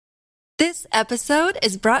This episode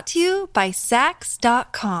is brought to you by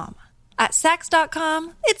Sax.com. At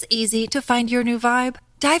Sax.com, it's easy to find your new vibe.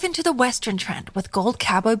 Dive into the Western trend with gold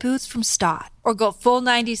cowboy boots from Stott, or go full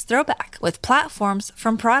 90s throwback with platforms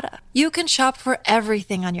from Prada. You can shop for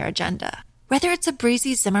everything on your agenda, whether it's a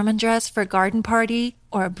breezy Zimmermann dress for a garden party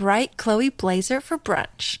or a bright Chloe blazer for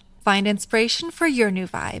brunch. Find inspiration for your new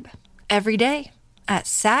vibe every day at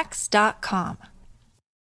Sax.com.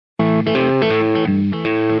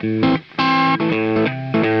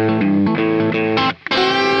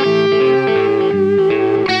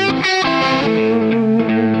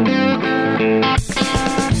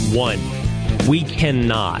 One, we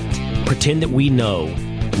cannot pretend that we know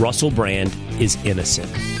Russell Brand is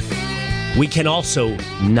innocent. We can also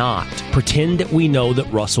not pretend that we know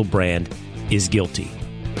that Russell Brand is guilty.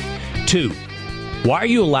 Two, why are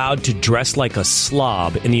you allowed to dress like a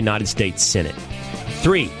slob in the United States Senate?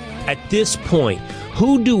 Three, at this point,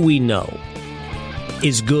 who do we know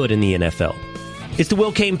is good in the NFL? It's the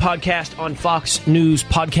Will Cain Podcast on Fox News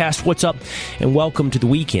Podcast. What's up? And welcome to the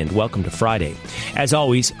weekend. Welcome to Friday. As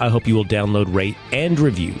always, I hope you will download, rate, and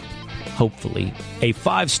review, hopefully, a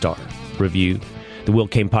 5-star review, the Will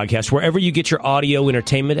Cain Podcast, wherever you get your audio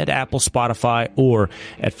entertainment, at Apple, Spotify, or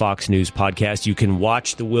at Fox News Podcast. You can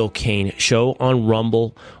watch the Will Cain Show on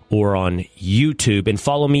Rumble or on YouTube, and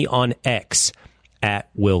follow me on X at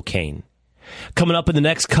Will Cain. Coming up in the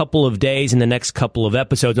next couple of days, in the next couple of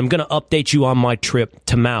episodes, I'm going to update you on my trip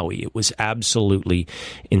to Maui. It was absolutely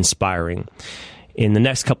inspiring. In the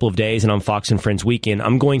next couple of days, and on Fox and Friends Weekend,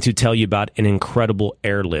 I'm going to tell you about an incredible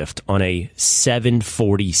airlift on a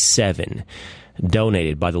 747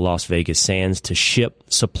 donated by the Las Vegas Sands to ship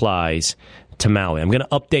supplies to Maui. I'm going to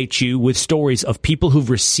update you with stories of people who've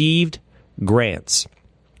received grants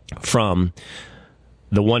from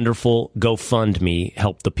the wonderful GoFundMe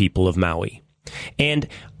Help the People of Maui. And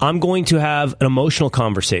I'm going to have an emotional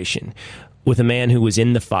conversation with a man who was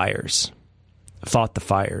in the fires, fought the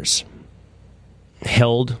fires,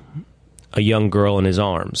 held a young girl in his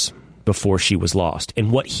arms before she was lost.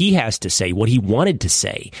 And what he has to say, what he wanted to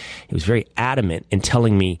say, he was very adamant in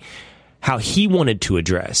telling me how he wanted to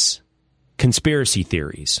address conspiracy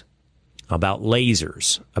theories about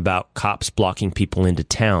lasers, about cops blocking people into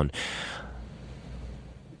town.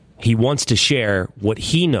 He wants to share what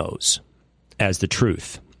he knows as the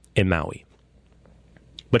truth in Maui.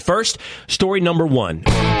 But first, story number one.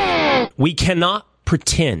 We cannot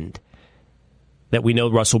pretend that we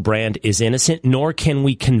know Russell Brand is innocent, nor can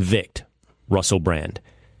we convict Russell Brand.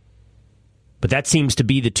 But that seems to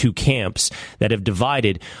be the two camps that have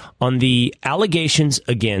divided on the allegations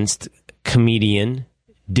against comedian,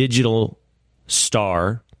 digital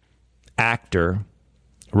star, actor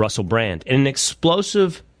Russell Brand. In an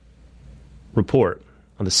explosive report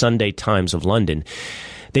on the Sunday Times of London,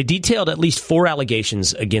 they detailed at least 4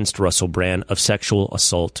 allegations against Russell Brand of sexual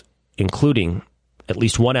assault, including at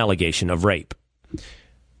least 1 allegation of rape.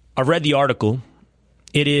 I've read the article.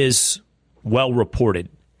 It is well reported.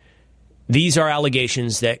 These are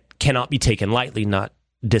allegations that cannot be taken lightly, not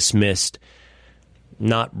dismissed,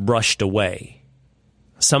 not brushed away.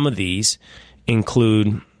 Some of these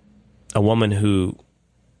include a woman who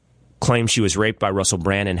claims she was raped by Russell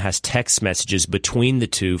Brand and has text messages between the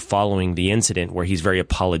two following the incident where he's very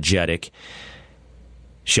apologetic.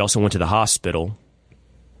 She also went to the hospital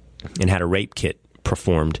and had a rape kit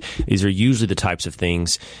performed. These are usually the types of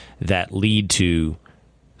things that lead to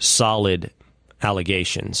solid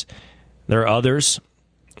allegations. There are others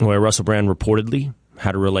where Russell Brand reportedly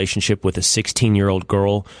had a relationship with a 16-year-old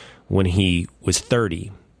girl when he was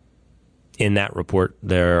 30. In that report,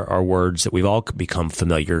 there are words that we've all become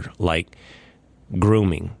familiar, like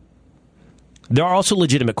grooming. There are also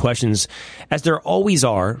legitimate questions, as there always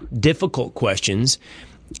are, difficult questions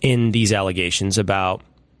in these allegations about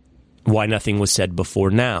why nothing was said before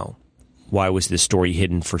now. Why was this story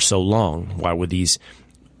hidden for so long? Why would these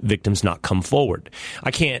victims not come forward? I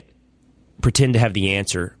can't pretend to have the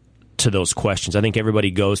answer to those questions. I think everybody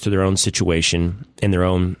goes through their own situation in their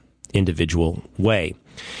own individual way.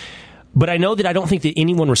 But I know that I don't think that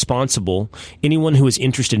anyone responsible, anyone who is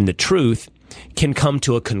interested in the truth, can come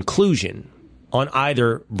to a conclusion on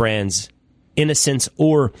either Brand's innocence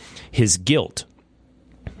or his guilt.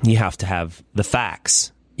 You have to have the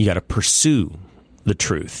facts. You got to pursue the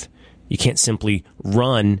truth. You can't simply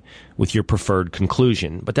run with your preferred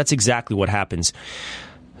conclusion. But that's exactly what happens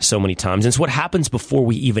so many times. And it's what happens before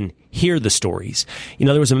we even hear the stories. You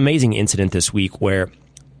know, there was an amazing incident this week where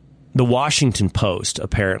the Washington Post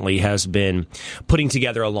apparently has been putting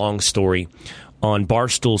together a long story on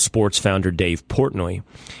Barstool Sports founder Dave Portnoy.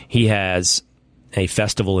 He has a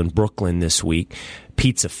festival in Brooklyn this week.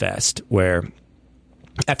 Pizza Fest, where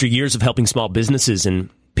after years of helping small businesses and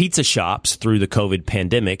pizza shops through the COVID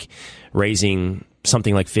pandemic, raising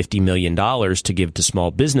something like $50 million to give to small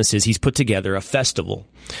businesses, he's put together a festival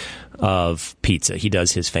of pizza. He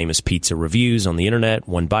does his famous pizza reviews on the internet,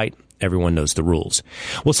 one bite. Everyone knows the rules.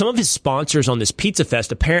 Well, some of his sponsors on this Pizza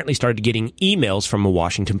Fest apparently started getting emails from a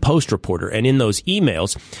Washington Post reporter. And in those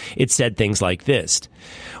emails, it said things like this.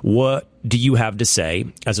 What do you have to say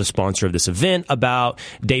as a sponsor of this event about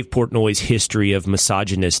Dave Portnoy's history of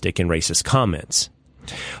misogynistic and racist comments?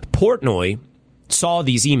 Portnoy saw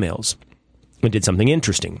these emails and did something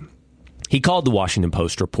interesting. He called the Washington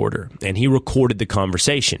Post reporter, and he recorded the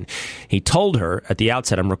conversation. He told her at the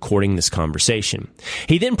outset, I'm recording this conversation.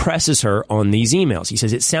 He then presses her on these emails. He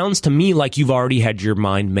says, it sounds to me like you've already had your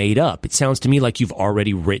mind made up. It sounds to me like you've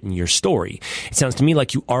already written your story. It sounds to me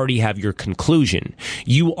like you already have your conclusion.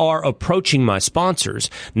 You are approaching my sponsors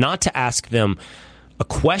not to ask them a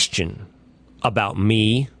question about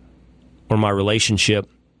me or my relationship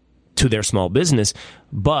to their small business,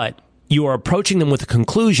 but you are approaching them with a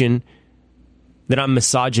conclusion that I'm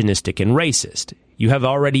misogynistic and racist. You have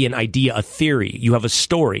already an idea, a theory. You have a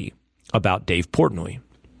story about Dave Portnoy.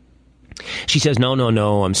 She says, no,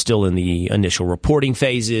 I'm still in the initial reporting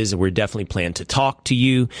phases, and we're definitely planning to talk to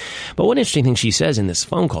you. But one interesting thing she says in this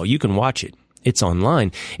phone call, you can watch it. It's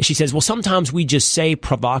online. She says, well, sometimes we just say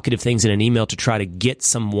provocative things in an email to try to get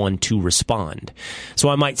someone to respond. So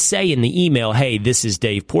I might say in the email, hey, this is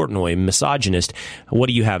Dave Portnoy, misogynist. What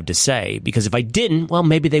do you have to say? Because if I didn't, well,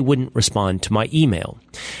 maybe they wouldn't respond to my email.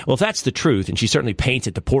 Well, if that's the truth, and she certainly paints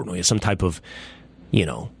it to Portnoy as some type of,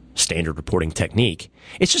 standard reporting technique,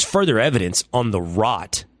 it's just further evidence on the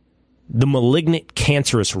rot, the malignant,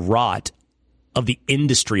 cancerous rot of the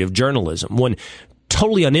industry of journalism, one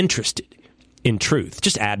totally uninterested in truth,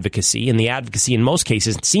 just advocacy. And the advocacy in most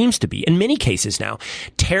cases seems to be, in many cases now,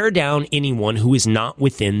 tear down anyone who is not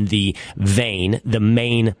within the vein, the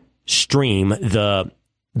mainstream, the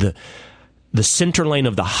center lane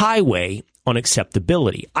of the highway on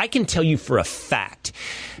acceptability. I can tell you for a fact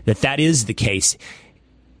that is the case.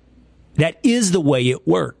 That is the way it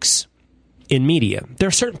works in media. There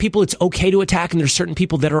are certain people it's okay to attack, and there are certain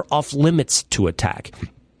people that are off limits to attack.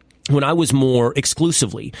 When I was more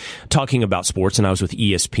exclusively talking about sports and I was with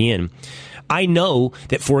ESPN, I know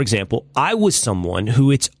that, for example, I was someone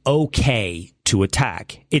who it's okay to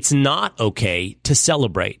attack. It's not okay to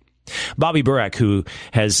celebrate. Bobby Burak, who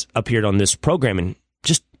has appeared on this program and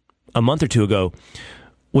just a month or two ago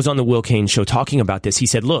was on the Will Cain show talking about this. He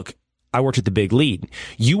said, look, I worked at the Big Lead.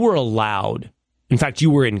 You were allowed, in fact,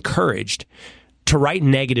 you were encouraged to write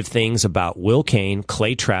negative things about Will Cain,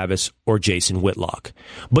 Clay Travis, or Jason Whitlock.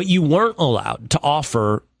 But you weren't allowed to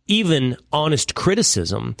offer even honest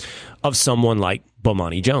criticism of someone like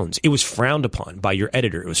Bomani Jones. It was frowned upon by your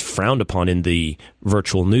editor. It was frowned upon in the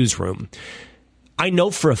virtual newsroom. I know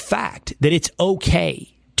for a fact that it's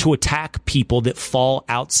okay to attack people that fall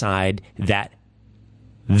outside that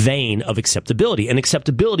vein of acceptability. And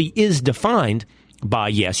acceptability is defined by,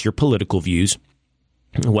 yes, your political views,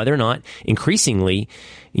 whether or not increasingly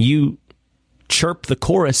you chirp the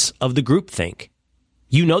chorus of the groupthink.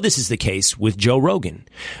 You know this is the case with Joe Rogan.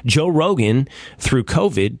 Joe Rogan, through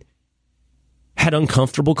COVID, had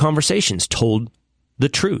uncomfortable conversations, told the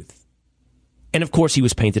truth. And of course, he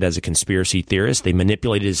was painted as a conspiracy theorist. They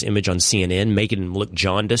manipulated his image on CNN, making him look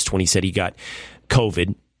jaundiced when he said he got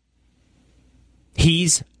COVID.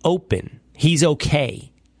 He's open. He's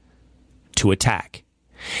okay to attack.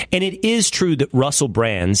 And it is true that Russell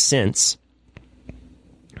Brand, since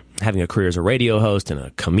having a career as a radio host and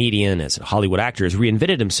a comedian, as a Hollywood actor, has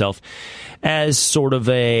reinvented himself as sort of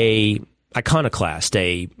a iconoclast,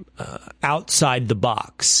 a outside the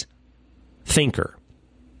box thinker,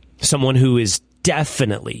 someone who is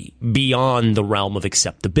definitely beyond the realm of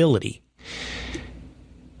acceptability.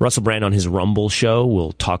 Russell Brand on his Rumble show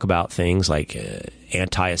will talk about things like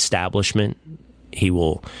anti-establishment. He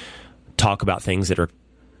will talk about things that are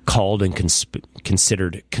called and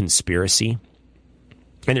considered conspiracy.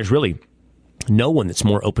 And there's really no one that's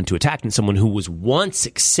more open to attack than someone who was once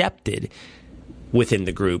accepted within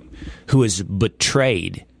the group, who has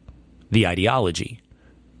betrayed the ideology.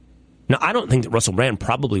 Now, I don't think that Russell Brand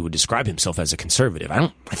probably would describe himself as a conservative.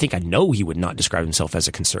 I know he would not describe himself as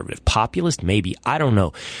a conservative. Populist, maybe. I don't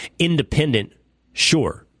know. Independent,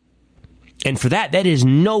 sure. And for that is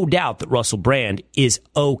no doubt that Russell Brand is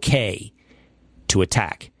okay to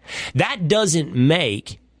attack. That doesn't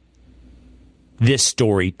make this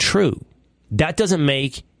story true. That doesn't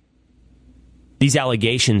make these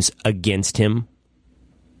allegations against him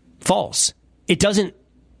false. It doesn't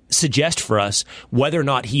suggest for us whether or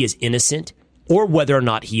not he is innocent or whether or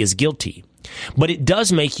not he is guilty. But it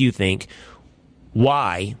does make you think,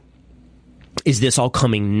 why is this all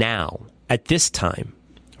coming now, at this time,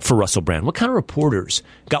 for Russell Brand? What kind of reporters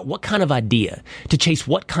got what kind of idea to chase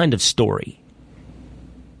what kind of story?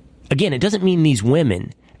 Again, it doesn't mean these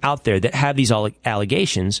women out there that have these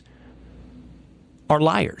allegations are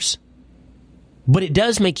liars. But it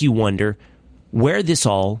does make you wonder where this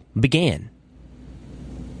all began.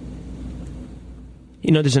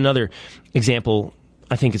 You know, there's another example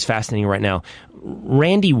I think is fascinating right now.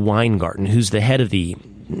 Randy Weingarten, who's the head of the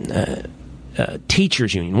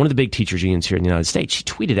teachers union, one of the big teachers unions here in the United States, she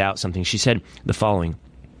tweeted out something. She said the following: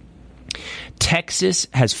 Texas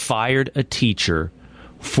has fired a teacher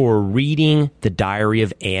for reading the diary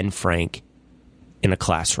of Anne Frank in a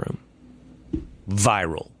classroom.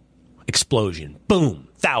 Viral. Explosion. Boom.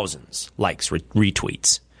 Thousands likes,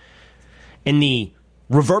 retweets. And the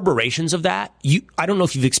reverberations of that, I don't know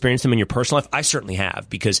if you've experienced them in your personal life. I certainly have,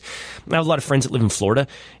 because I have a lot of friends that live in Florida,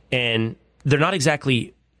 and they're not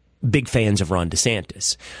exactly big fans of Ron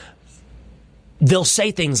DeSantis. They'll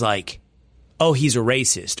say things like, oh, he's a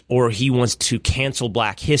racist, or he wants to cancel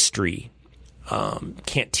black history,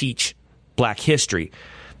 can't teach black history,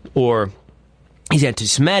 or he's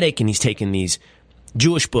anti-Semitic and he's taken these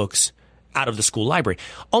Jewish books out of the school library.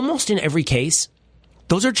 Almost in every case,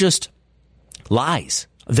 those are just lies.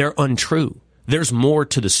 They're untrue. There's more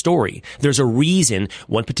to the story. There's a reason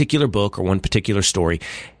one particular book or one particular story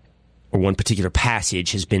or one particular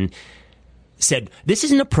passage has been said, this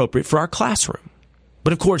isn't appropriate for our classroom.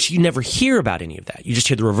 But of course, you never hear about any of that. You just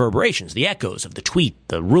hear the reverberations, the echoes of the tweet,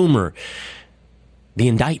 the rumor, the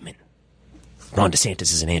indictment. Ron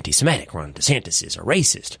DeSantis is an anti-Semitic. Ron DeSantis is a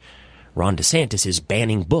racist. Ron DeSantis is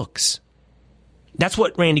banning books. That's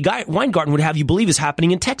what Randy Weingarten would have you believe is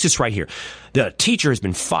happening in Texas right here. The teacher has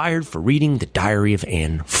been fired for reading the diary of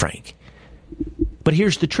Anne Frank. But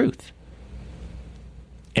here's the truth.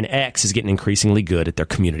 And X is getting increasingly good at their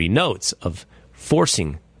community notes of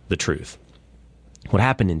forcing the truth. What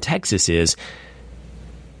happened in Texas is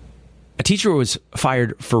a teacher was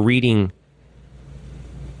fired for reading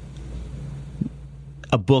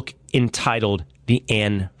a book entitled The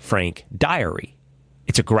Anne Frank Diary.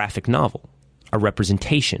 It's a graphic novel, a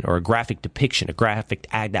representation or a graphic depiction, a graphic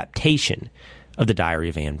adaptation of the Diary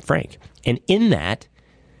of Anne Frank. And in that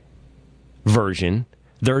version,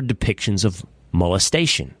 there are depictions of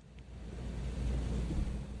molestation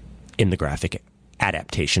in the graphic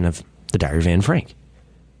adaptation of the Diary of Anne Frank.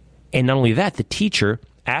 And not only that, the teacher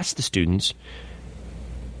asked the students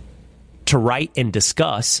to write and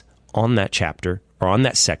discuss on that chapter or on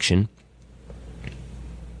that section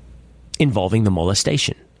involving the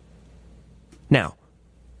molestation. Now,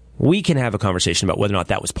 we can have a conversation about whether or not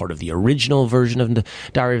that was part of the original version of the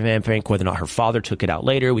Diary of Anne Frank, whether or not her father took it out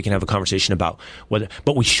later. We can have a conversation about whether,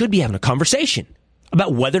 but we should be having a conversation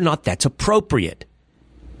about whether or not that's appropriate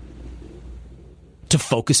to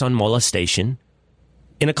focus on molestation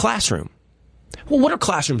in a classroom. Well, what are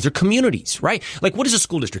classrooms? They're communities, right? Like, what is a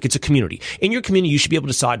school district? It's a community. In your community, you should be able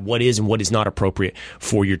to decide what is and what is not appropriate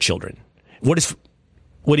for your children. What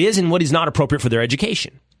is and what is not appropriate for their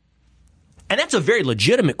education. And that's a very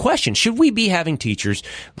legitimate question. Should we be having teachers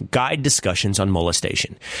guide discussions on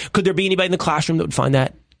molestation? Could there be anybody in the classroom that would find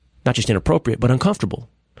that not just inappropriate, but uncomfortable?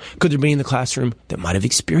 Could there be in the classroom that might have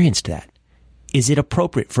experienced that? Is it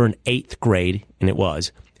appropriate for an 8th grade, and it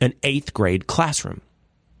was, an 8th grade classroom?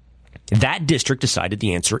 That district decided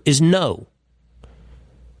the answer is no.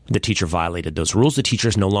 The teacher violated those rules. The teacher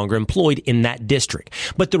is no longer employed in that district.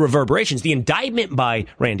 But the reverberations, the indictment by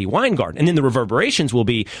Randy Weingarten, and then the reverberations will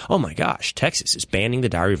be, oh my gosh, Texas is banning the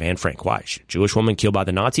Diary of Anne Frank. Why? Jewish woman killed by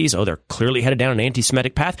the Nazis? Oh, they're clearly headed down an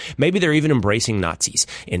anti-Semitic path. Maybe they're even embracing Nazis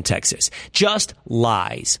in Texas. Just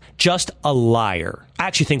lies. Just a liar. I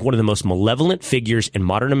actually think one of the most malevolent figures in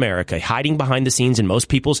modern America, hiding behind the scenes in most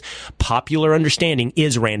people's popular understanding,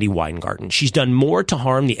 is Randy Weingarten. She's done more to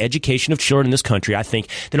harm the education of children in this country, I think,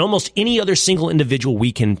 than almost any other single individual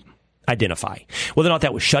we can identify. Whether or not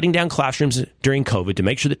that was shutting down classrooms during COVID to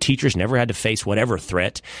make sure that teachers never had to face whatever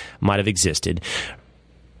threat might have existed,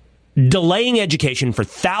 delaying education for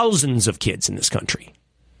thousands of kids in this country.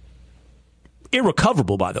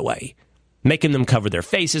 Irrecoverable, by the way. Making them cover their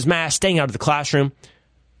faces, masks, staying out of the classroom.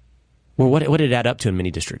 Well, what did it add up to in many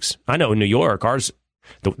districts? I know in New York, ours,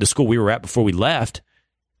 the school we were at before we left,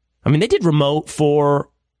 I mean, they did remote for,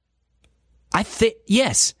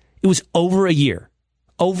 yes, it was over a year.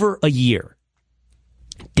 Over a year.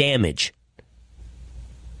 Damage.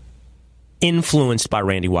 influenced by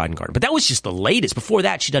Randy Weingarten. But that was just the latest. Before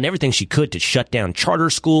that, she'd done everything she could to shut down charter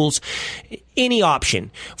schools, any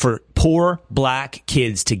option for poor black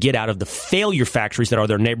kids to get out of the failure factories that are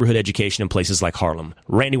their neighborhood education in places like Harlem.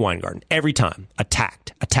 Randy Weingarten, every time,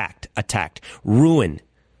 attacked, ruin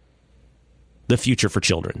the future for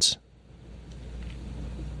children's.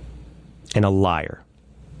 And a liar.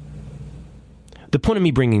 The point of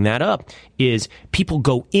me bringing that up is people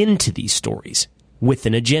go into these stories with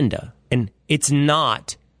an agenda. And it's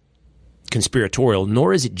not conspiratorial,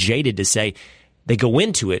 nor is it jaded to say they go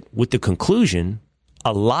into it with the conclusion,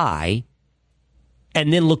 a lie,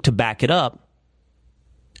 and then look to back it up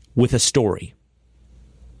with a story.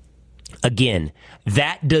 Again,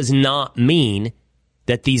 that does not mean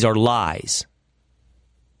that these are lies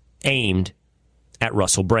aimed at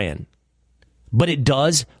Russell Brand. But it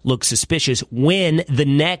does look suspicious when the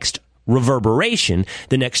next reverberation,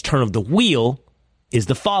 the next turn of the wheel, is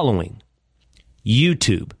the following.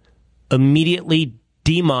 YouTube immediately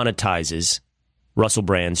demonetizes Russell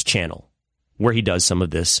Brand's channel, where he does some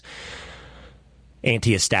of this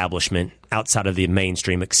anti-establishment, outside of the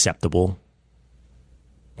mainstream acceptable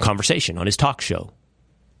conversation on his talk show.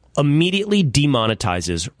 Immediately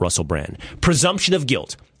demonetizes Russell Brand. Presumption of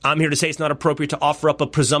guilt. I'm here to say it's not appropriate to offer up a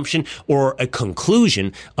presumption or a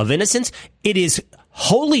conclusion of innocence. It is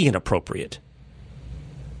wholly inappropriate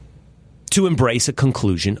to embrace a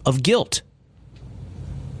conclusion of guilt.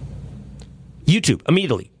 YouTube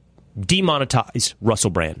immediately demonetized Russell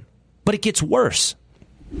Brand. But it gets worse.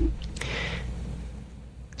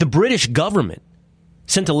 The British government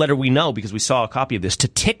sent a letter, we know because we saw a copy of this, to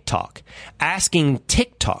TikTok, asking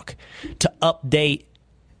TikTok to update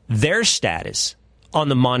their status on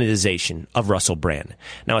the monetization of Russell Brand.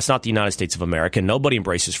 Now, it's not the United States of America. Nobody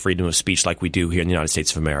embraces freedom of speech like we do here in the United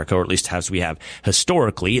States of America, or at least as we have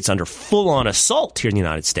historically. It's under full-on assault here in the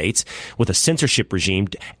United States with a censorship regime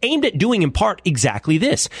aimed at doing, in part, exactly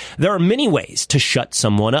this. There are many ways to shut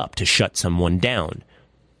someone up, to shut someone down.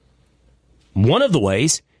 One of the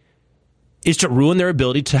ways is to ruin their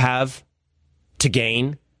ability to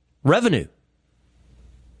gain revenue,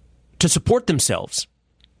 to support themselves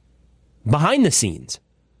behind the scenes.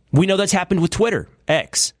 We know that's happened with Twitter,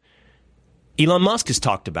 X. Elon Musk has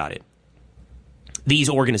talked about it. These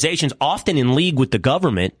organizations, often in league with the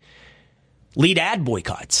government, lead ad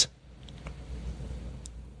boycotts.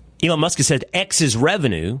 Elon Musk has said X's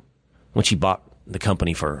revenue, which he bought the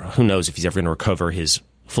company for, who knows if he's ever going to recover his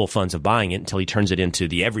full funds of buying it until he turns it into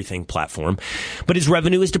the everything platform. But his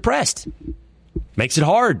revenue is depressed. Makes it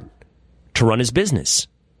hard to run his business.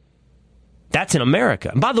 That's in America.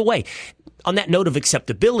 And by the way, on that note of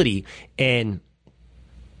acceptability and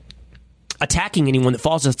attacking anyone that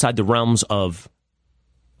falls outside the realms of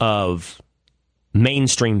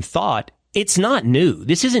mainstream thought, it's not new.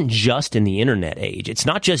 This isn't just in the internet age. It's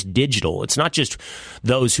not just digital. It's not just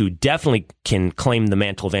those who definitely can claim the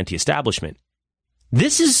mantle of anti-establishment.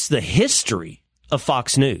 This is the history of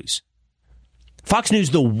Fox News. Fox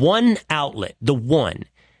News, the one outlet, the one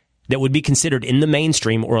that would be considered in the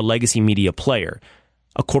mainstream or a legacy media player,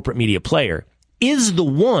 a corporate media player, is the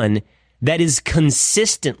one that is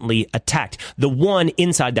consistently attacked. The one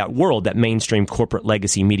inside that world, that mainstream corporate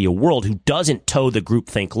legacy media world, who doesn't toe the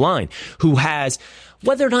groupthink line, who has,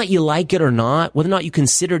 whether or not you like it or not, whether or not you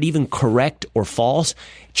consider it even correct or false,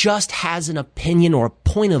 just has an opinion or a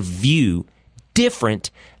point of view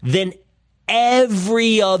different than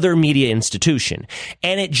every other media institution.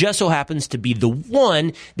 And it just so happens to be the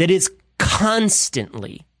one that is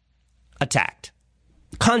constantly attacked.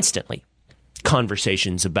 Constantly.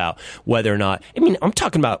 Conversations about whether or not, I'm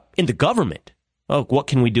talking about in the government. Oh, what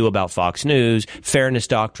can we do about Fox News? Fairness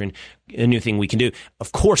doctrine, a new thing we can do.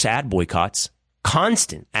 Of course, ad boycotts.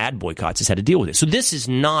 Constant ad boycotts has had to deal with it. So this is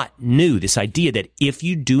not new, this idea that if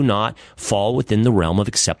you do not fall within the realm of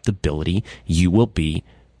acceptability, you will be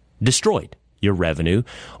destroyed, your revenue,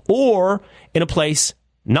 or in a place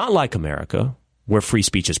not like America, where free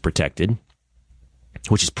speech is protected,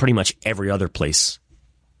 which is pretty much every other place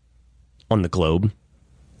on the globe.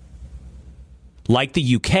 Like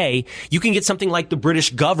the UK, you can get something like the British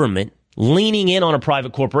government leaning in on a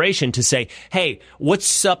private corporation to say, hey,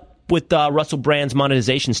 what's up with Russell Brand's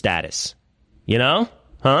monetization status? You know?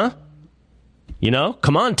 Huh? You know?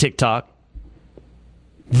 Come on, TikTok.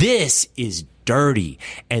 This is dirty,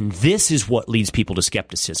 and this is what leads people to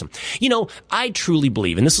skepticism. I truly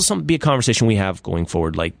believe, and this will be a conversation we have going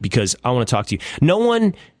forward, because I want to talk to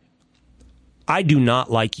you. I do not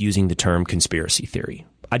like using the term conspiracy theory.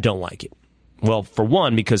 I don't like it. Well, for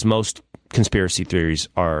one, because most conspiracy theories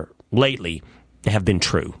lately have been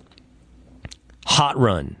true. Hot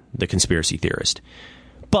run, the conspiracy theorist.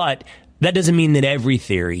 But That doesn't mean that every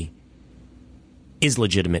theory is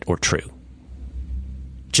legitimate or true.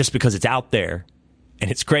 Just because it's out there and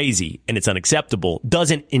it's crazy and it's unacceptable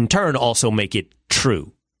doesn't in turn also make it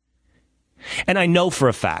true. And I know for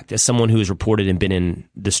a fact, as someone who has reported and been in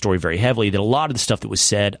this story very heavily, that a lot of the stuff that was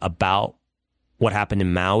said about what happened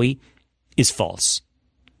in Maui is false.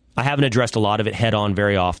 I haven't addressed a lot of it head on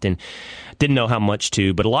very often. Didn't know how much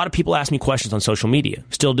to, but a lot of people ask me questions on social media.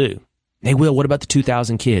 Still do. Hey, Will, what about the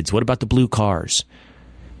 2,000 kids? What about the blue cars?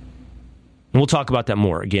 And we'll talk about that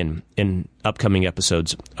more, again, in upcoming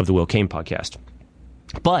episodes of the Will Cain podcast.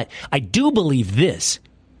 But I do believe this.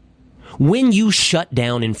 When you shut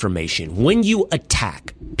down information, when you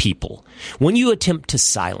attack people, when you attempt to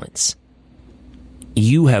silence,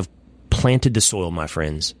 you have planted the soil, my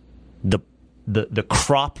friends. The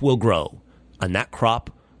crop will grow, and that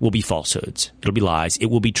crop will be falsehoods. It'll be lies. It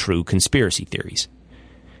will be true conspiracy theories.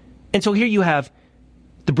 And so here you have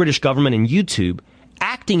the British government and YouTube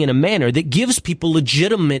acting in a manner that gives people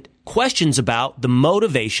legitimate questions about the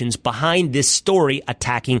motivations behind this story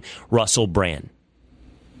attacking Russell Brand.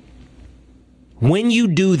 When you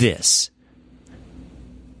do this,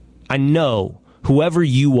 I know whoever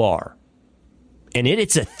you are, and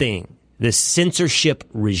it's a thing, the censorship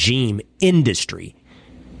regime industry,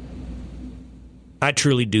 I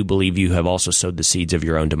truly do believe you have also sowed the seeds of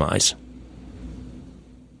your own demise.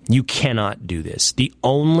 You cannot do this. The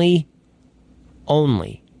only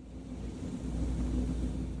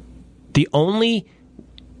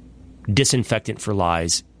disinfectant for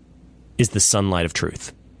lies is the sunlight of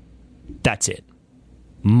truth. That's it.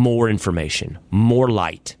 More information, more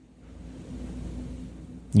light.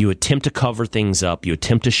 You attempt to cover things up. You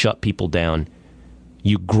attempt to shut people down.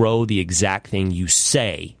 You grow the exact thing you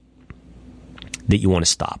say that you want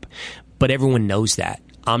to stop. But everyone knows that.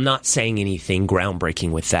 I'm not saying anything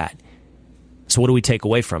groundbreaking with that. So what do we take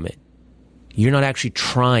away from it? You're not actually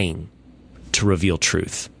trying to reveal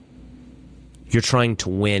truth. You're trying to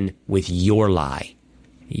win with your lie,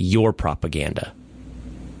 your propaganda.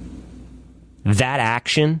 That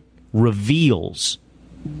action reveals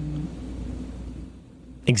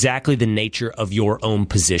exactly the nature of your own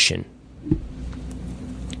position.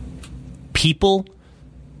 People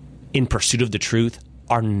in pursuit of the truth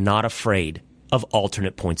are not afraid of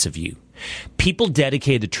alternate points of view. People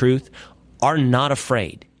dedicated to truth are not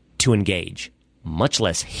afraid to engage, much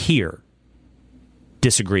less hear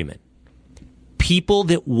disagreement. People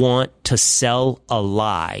that want to sell a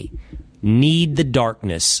lie need the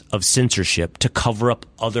darkness of censorship to cover up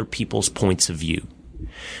other people's points of view.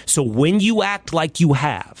 So when you act like you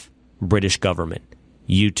have, British government,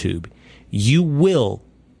 YouTube, you will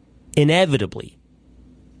inevitably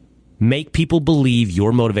make people believe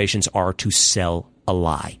your motivations are to sell a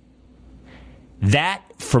lie. That,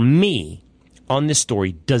 for me, on this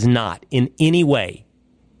story, does not in any way,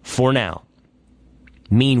 for now,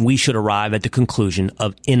 mean we should arrive at the conclusion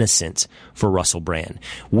of innocence for Russell Brand.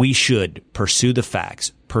 We should pursue the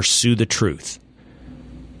facts, pursue the truth.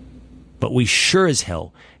 But we sure as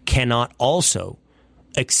hell cannot also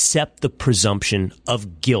accept the presumption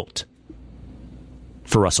of guilt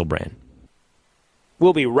for Russell Brand.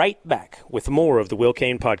 We'll be right back with more of the Will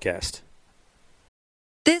Cain podcast.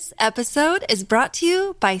 This episode is brought to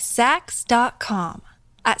you by Sax.com.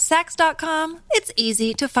 At Sax.com, it's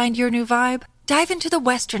easy to find your new vibe. Dive into the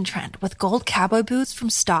Western trend with gold cowboy boots from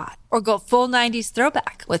Stott, or go full 90s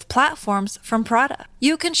throwback with platforms from Prada.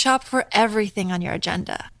 You can shop for everything on your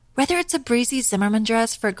agenda, whether it's a breezy Zimmermann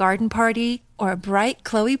dress for a garden party or a bright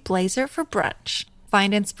Chloe blazer for brunch.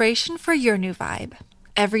 Find inspiration for your new vibe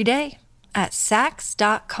every day at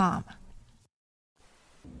Sax.com.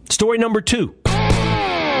 Story number 2.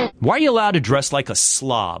 Why are you allowed to dress like a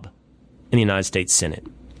slob in the United States Senate?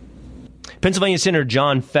 Pennsylvania Senator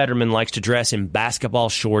John Fetterman likes to dress in basketball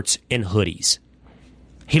shorts and hoodies.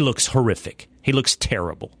 He looks horrific. He looks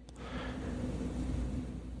terrible.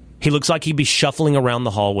 He looks like he'd be shuffling around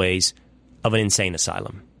the hallways of an insane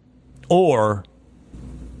asylum. Or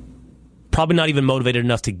probably not even motivated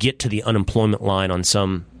enough to get to the unemployment line on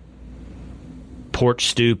some porch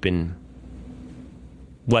stoop in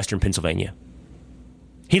Western Pennsylvania.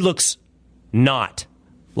 He looks not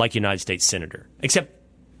like a United States Senator, except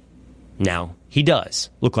now he does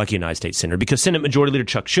look like a United States Senator because Senate Majority Leader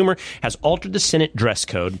Chuck Schumer has altered the Senate dress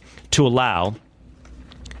code to allow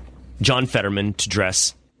John Fetterman to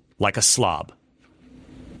dress like a slob.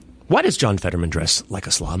 Why does John Fetterman dress like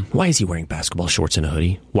a slob? Why is he wearing basketball shorts and a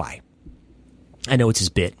hoodie? Why? I know it's his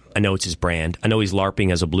bit. I know it's his brand. I know he's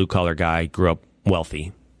LARPing as a blue-collar guy, grew up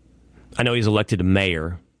wealthy. I know he's elected a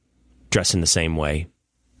mayor, dressing the same way.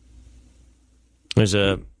 There's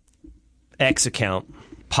a X account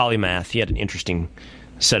Polymath, he had an interesting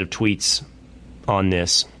set of tweets on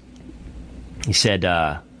this. He said,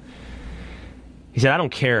 I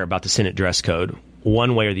don't care about the Senate dress code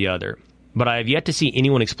one way or the other, but I have yet to see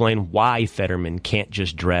anyone explain why Fetterman can't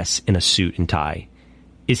just dress in a suit and tie.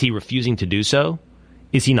 Is he refusing to do so?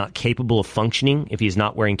 Is he not capable of functioning if he is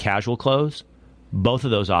not wearing casual clothes? Both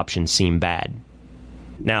of those options seem bad.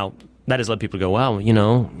 Now, that has led people to go, well,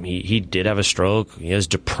 he did have a stroke. He has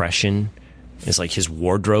depression. Is like his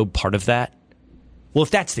wardrobe part of that? Well,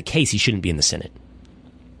 if that's the case, he shouldn't be in the Senate.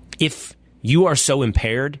 If you are so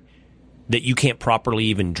impaired that you can't properly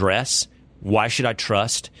even dress, why should I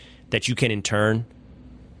trust that you can in turn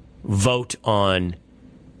vote on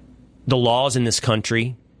the laws in this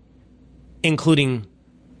country, including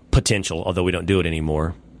potential, although we don't do it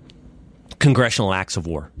anymore, congressional acts of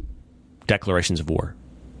war, declarations of war?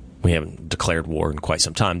 We haven't declared war in quite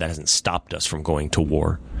some time. That hasn't stopped us from going to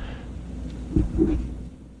war.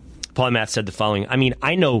 Polymath said the following,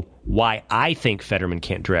 I know why I think Fetterman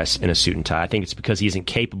can't dress in a suit and tie. I think it's because he isn't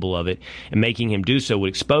capable of it, and making him do so would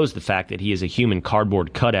expose the fact that he is a human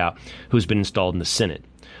cardboard cutout who's been installed in the Senate.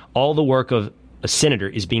 All the work of a senator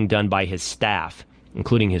is being done by his staff,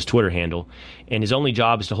 including his Twitter handle, and his only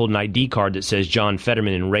job is to hold an ID card that says John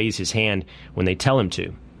Fetterman and raise his hand when they tell him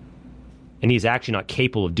to. And he's actually not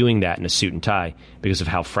capable of doing that in a suit and tie because of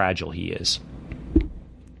how fragile he is.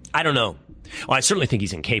 I don't know. Well, I certainly think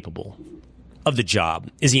he's incapable of the job.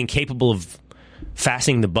 Is he incapable of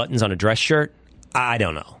fastening the buttons on a dress shirt? I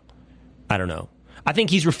don't know. I think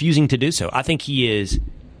he's refusing to do so. I think he is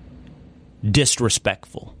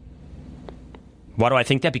disrespectful. Why do I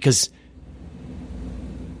think that? Because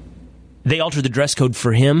they altered the dress code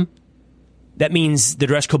for him. That means the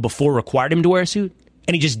dress code before required him to wear a suit,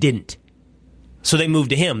 and he just didn't. So they moved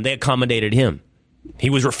to him. They accommodated him. He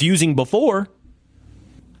was refusing before.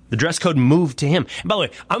 The dress code moved to him. And by the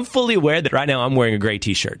way, I'm fully aware that right now I'm wearing a gray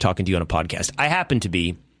T-shirt talking to you on a podcast. I happen to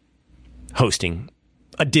be hosting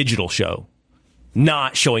a digital show,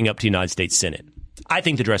 not showing up to the United States Senate. I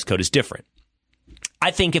think the dress code is different.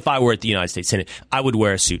 I think if I were at the United States Senate, I would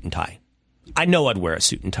wear a suit and tie. I know I'd wear a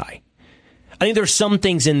suit and tie. I think there are some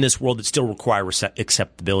things in this world that still require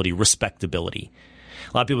acceptability, respectability.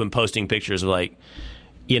 A lot of people have been posting pictures of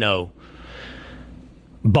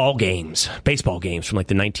ball games, baseball games from like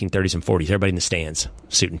the 1930s and 40s. Everybody in the stands,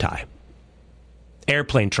 suit and tie.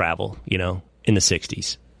 Airplane travel, in the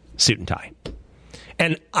 60s, suit and tie.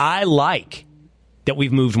 And I like that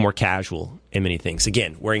we've moved more casual in many things.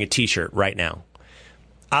 Again, wearing a T-shirt right now.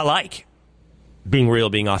 I like being real,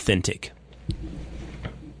 being authentic.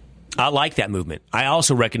 I like that movement. I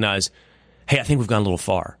also recognize, hey, I think we've gone a little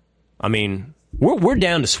far. We're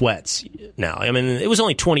down to sweats now. It was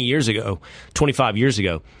only 25 years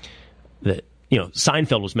ago that,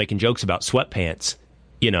 Seinfeld was making jokes about sweatpants.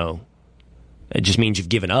 It just means you've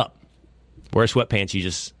given up. Wear sweatpants, you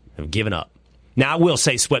just have given up. Now, I will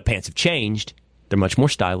say sweatpants have changed. They're much more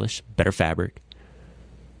stylish, better fabric.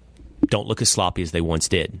 Don't look as sloppy as they once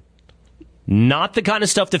did. Not the kind of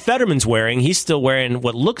stuff that Fetterman's wearing. He's still wearing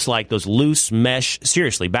what looks like those loose mesh,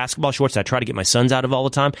 seriously, basketball shorts that I try to get my sons out of all the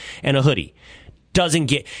time, and a hoodie. Doesn't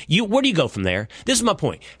get you. Where do you go from there? This is my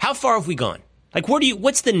point. How far have we gone? Like,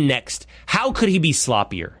 what's the next? How could he be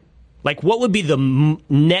sloppier? Like, what would be the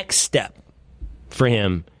next step for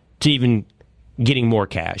him to even getting more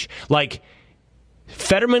cash? Like,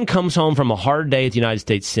 Fetterman comes home from a hard day at the United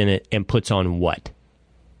States Senate and puts on what?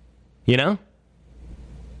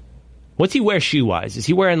 What's he wear shoe-wise? Is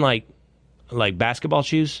he wearing, like basketball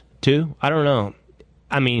shoes, too? I don't know.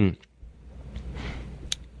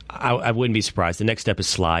 I wouldn't be surprised. The next step is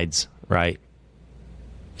slides, right?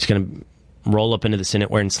 He's going to roll up into the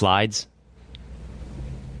Senate wearing slides.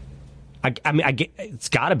 It's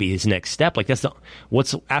got to be his next step. Like,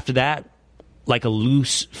 what's after that? Like a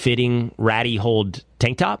loose-fitting, ratty-hold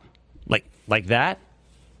tank top? Like that?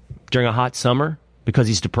 During a hot summer? Because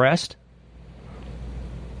he's depressed?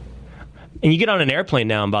 And you get on an airplane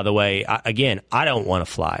now, and by the way, I don't want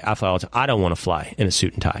to fly. I fly all the time. I don't want to fly in a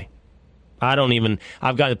suit and tie. I've gotten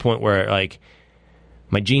to the point where, like,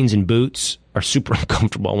 my jeans and boots are super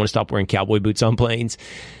uncomfortable. I want to stop wearing cowboy boots on planes.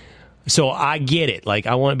 So I get it. Like,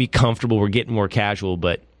 I want to be comfortable. We're getting more casual,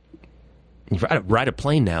 but you ride a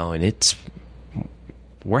plane now, and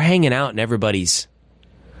we're hanging out in everybody's.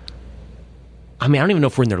 I don't even know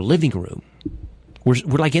if we're in their living room. We're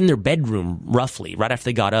like in their bedroom, roughly, right after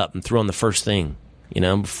they got up and threw on the first thing,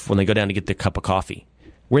 when they go down to get their cup of coffee.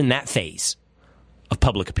 We're in that phase of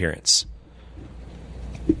public appearance.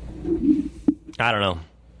 I don't know.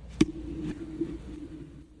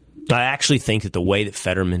 I actually think that the way that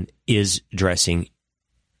Fetterman is dressing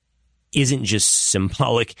isn't just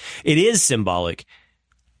symbolic. It is symbolic,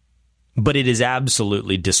 but it is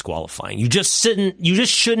absolutely disqualifying. You just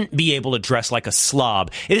shouldn't be able to dress like a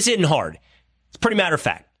slob. It is hitting hard. It's pretty matter of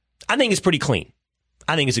fact. I think it's pretty clean.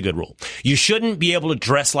 I think it's a good rule. You shouldn't be able to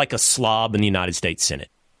dress like a slob in the United States Senate.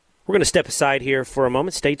 We're going to step aside here for a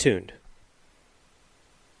moment. Stay tuned.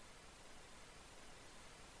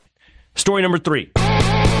 Story number 3.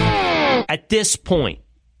 At this point,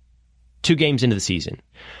 2 games into the season,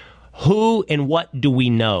 who and what do we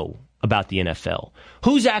know about the NFL?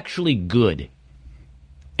 Who's actually good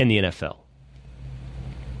in the NFL?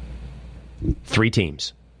 3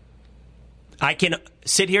 teams. I can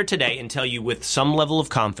sit here today and tell you with some level of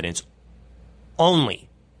confidence only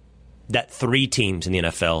that 3 teams in the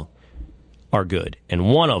NFL are good, and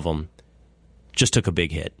one of them just took a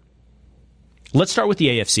big hit. Let's start with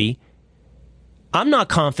the AFC. I'm not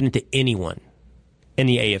confident that anyone in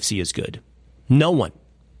the AFC is good. No one.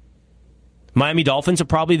 Miami Dolphins are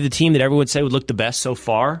probably the team that everyone would say would look the best so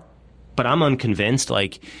far, but I'm unconvinced.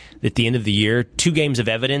 Like, at the end of the year, 2 games of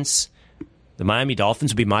evidence, the Miami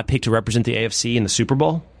Dolphins would be my pick to represent the AFC in the Super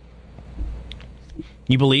Bowl.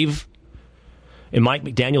 You believe in Mike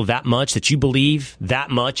McDaniel that much, that you believe that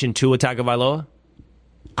much in Tua Tagovailoa?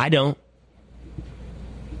 I don't.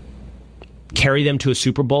 Carry them to a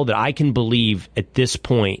Super Bowl that I can believe at this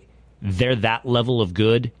point they're that level of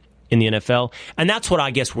good in the NFL. And that's what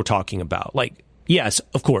I guess we're talking about. Like, yes,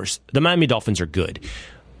 of course, the Miami Dolphins are good.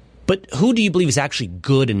 But who do you believe is actually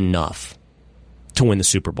good enough to win the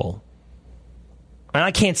Super Bowl? And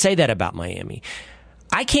I can't say that about Miami.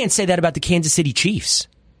 I can't say that about the Kansas City Chiefs.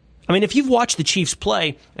 I mean, if you've watched the Chiefs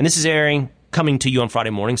play, and this is coming to you on Friday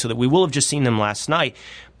morning, so that we will have just seen them last night,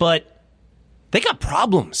 but they got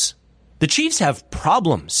problems. The Chiefs have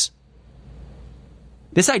problems.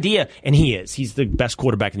 This idea, and he's the best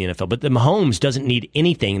quarterback in the NFL, but the Mahomes doesn't need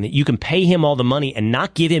anything, that you can pay him all the money and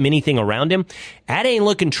not give him anything around him. That ain't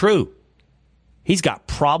looking true. He's got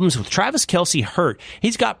problems with Travis Kelce hurt.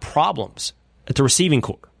 He's got problems at the receiving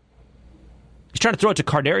corps. He's trying to throw it to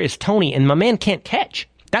Kadarius Toney, and my man can't catch.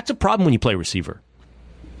 That's a problem when you play receiver.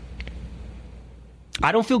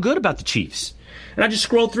 I don't feel good about the Chiefs. And I just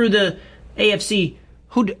scrolled through the AFC.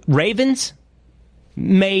 Ravens?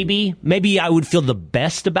 Maybe I would feel the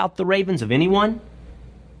best about the Ravens of anyone.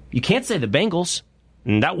 You can't say the Bengals.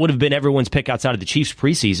 And that would have been everyone's pick outside of the Chiefs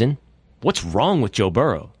preseason. What's wrong with Joe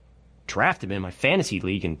Burrow? Drafted him in my fantasy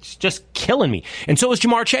league and it's just killing me. And so is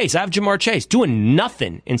Jamar Chase. I have Jamar Chase doing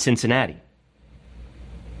nothing in Cincinnati.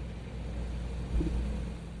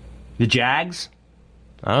 The Jags?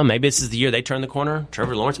 I don't know, maybe this is the year they turn the corner.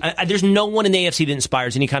 Trevor Lawrence. There's no one in the AFC that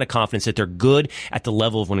inspires any kind of confidence that they're good at the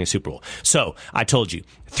level of winning a Super Bowl. So, I told you,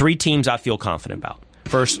 3 teams I feel confident about.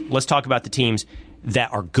 First, let's talk about the teams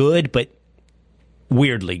that are good, but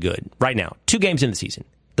weirdly good right now. 2 games in the season.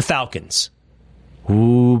 The Falcons.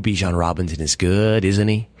 Ooh, Bijan Robinson is good, isn't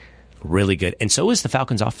he? Really good. And so is the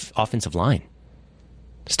Falcons' offensive line.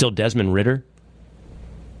 Still Desmond Ridder.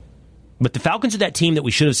 But the Falcons are that team that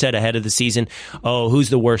we should have said ahead of the season, oh,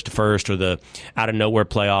 who's the worst first or the out-of-nowhere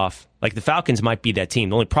playoff? Like, the Falcons might be that team.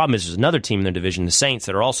 The only problem is there's another team in their division, the Saints,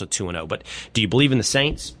 that are also 2-0. But do you believe in the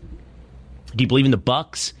Saints? Do you believe in the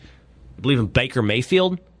Bucks? Do you believe in Baker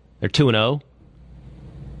Mayfield? They're 2-0.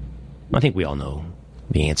 I think we all know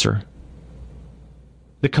the answer.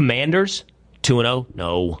 The Commanders, 2-0?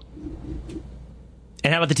 No.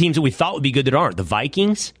 And how about the teams that we thought would be good that aren't? The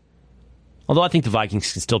Vikings? Although I think the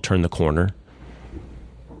Vikings can still turn the corner.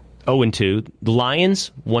 0-2. The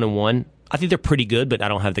Lions, 1-1. I think they're pretty good, but I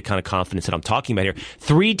don't have the kind of confidence that I'm talking about here.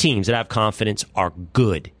 3 teams that I have confidence are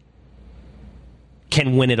good.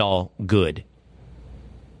 Can win it all good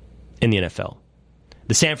in the NFL.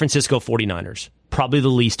 The San Francisco 49ers, probably the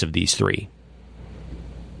least of these 3.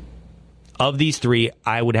 Of these 3,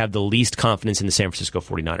 I would have the least confidence in the San Francisco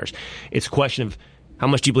 49ers. It's a question of how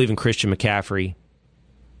much do you believe in Christian McCaffrey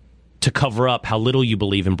to cover up how little you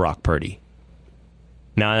believe in Brock Purdy.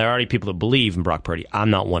 Now, there are already people that believe in Brock Purdy. I'm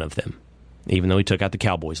not one of them, even though he took out the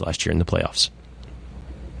Cowboys last year in the playoffs.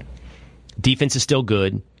 Defense is still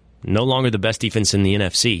good. No longer the best defense in the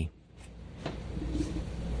NFC.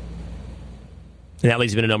 And that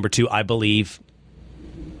leads me to number 2. I believe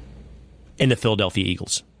in the Philadelphia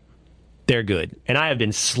Eagles. They're good. And I have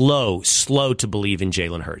been slow to believe in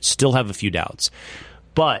Jalen Hurts. Still have a few doubts.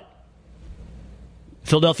 But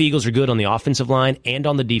Philadelphia Eagles are good on the offensive line and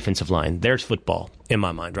on the defensive line. There's football in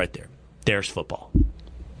my mind right there. There's football.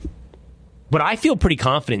 But I feel pretty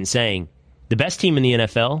confident in saying the best team in the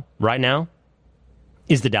NFL right now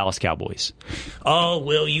is the Dallas Cowboys. Oh,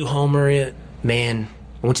 will you homer it? Man,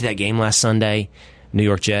 I went to that game last Sunday, New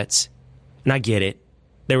York Jets, and I get it.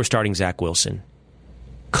 they were starting Zach Wilson.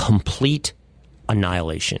 Complete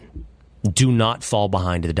annihilation. Do not fall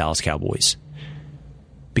behind to the Dallas Cowboys,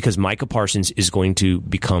 because Micah Parsons is going to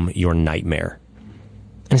become your nightmare.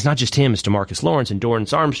 And it's not just him. It's DeMarcus Lawrence and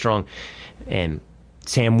Dorrance Armstrong and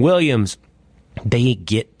Sam Williams. They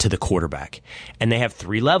get to the quarterback, and they have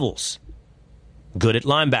three levels. Good at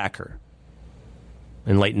linebacker.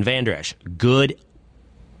 And Leighton Vander Esch. Good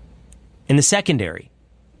in the secondary.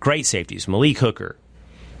 Great safeties. Malik Hooker.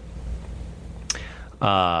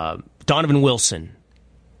 Donovan Wilson.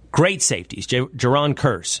 Great safeties. Jaron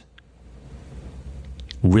Kearse.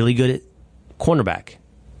 Really good at cornerback.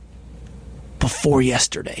 Before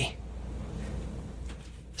yesterday,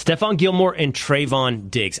 Stephon Gilmore and Trayvon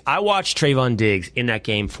Diggs. I watched Trayvon Diggs in that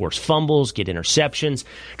game force fumbles, get interceptions.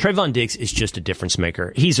 Trayvon Diggs is just a difference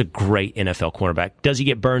maker. He's a great NFL cornerback. Does he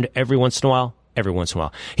get burned every once in a while? Every once in a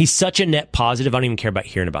while. He's such a net positive, I don't even care about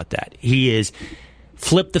hearing about that. He is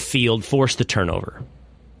flipped the field, forced the turnover.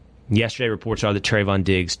 Yesterday, reports are that Trayvon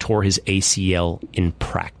Diggs tore his ACL in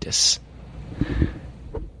practice.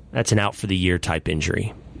 That's an out-for-the-year type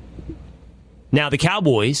injury. Now, the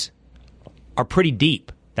Cowboys are pretty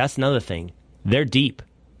deep. That's another thing. They're deep.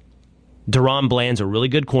 Deron Bland's a really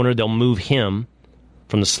good corner. They'll move him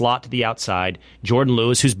from the slot to the outside. Jordan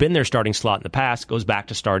Lewis, who's been their starting slot in the past, goes back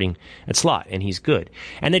to starting at slot, and he's good.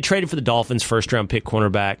 And they traded for the Dolphins' first-round pick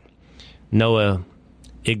cornerback, Noah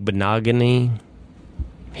Igbenogany.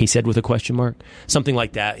 He said with a question mark. Something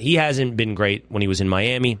like that. He hasn't been great when he was in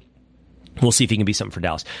Miami. We'll see if he can be something for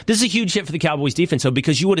Dallas. This is a huge hit for the Cowboys defense, though,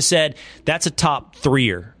 because you would have said that's a top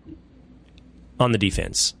threer on the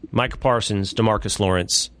defense. Micah Parsons, DeMarcus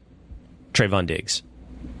Lawrence, Trayvon Diggs.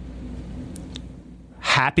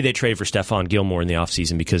 Happy they traded for Stephon Gilmore in the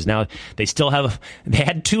offseason, because now they still have they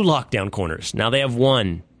had two lockdown corners. Now they have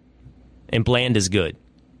one, and Bland is good.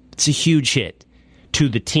 It's a huge hit to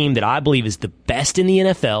the team that I believe is the best in the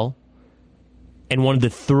NFL, and one of the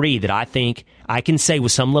three that I think I can say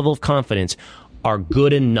with some level of confidence are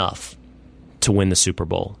good enough to win the Super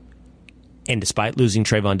Bowl. And despite losing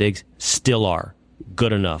Trayvon Diggs, still are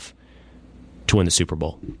good enough to win the Super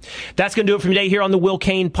Bowl. That's going to do it for today here on the Will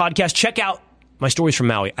Cain Podcast. Check out my stories from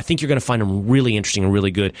Maui. I think you're going to find them really interesting and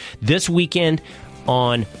really good. This weekend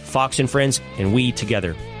on Fox and Friends, and we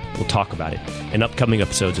together will talk about it in upcoming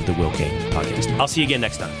episodes of the Will Cain Podcast. I'll see you again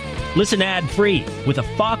next time. Listen ad-free with a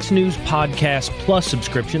Fox News Podcast Plus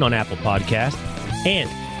subscription on Apple Podcasts. And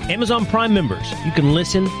Amazon Prime members, you can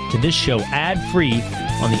listen to this show ad-free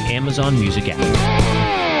on the Amazon Music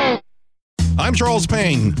app. I'm Charles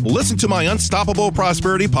Payne. Listen to my Unstoppable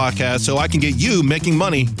Prosperity podcast so I can get you making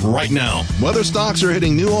money right now. Whether stocks are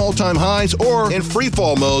hitting new all-time highs or in free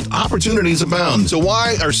fall mode, opportunities abound. So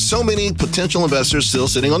why are so many potential investors still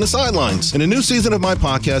sitting on the sidelines? In a new season of my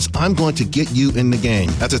podcast, I'm going to get you in the game.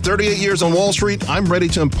 After 38 years on Wall Street, I'm ready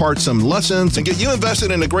to impart some lessons and get you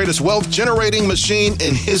invested in the greatest wealth-generating machine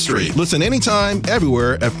in history. Listen anytime,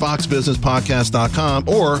 everywhere at foxbusinesspodcast.com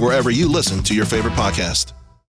or wherever you listen to your favorite podcast.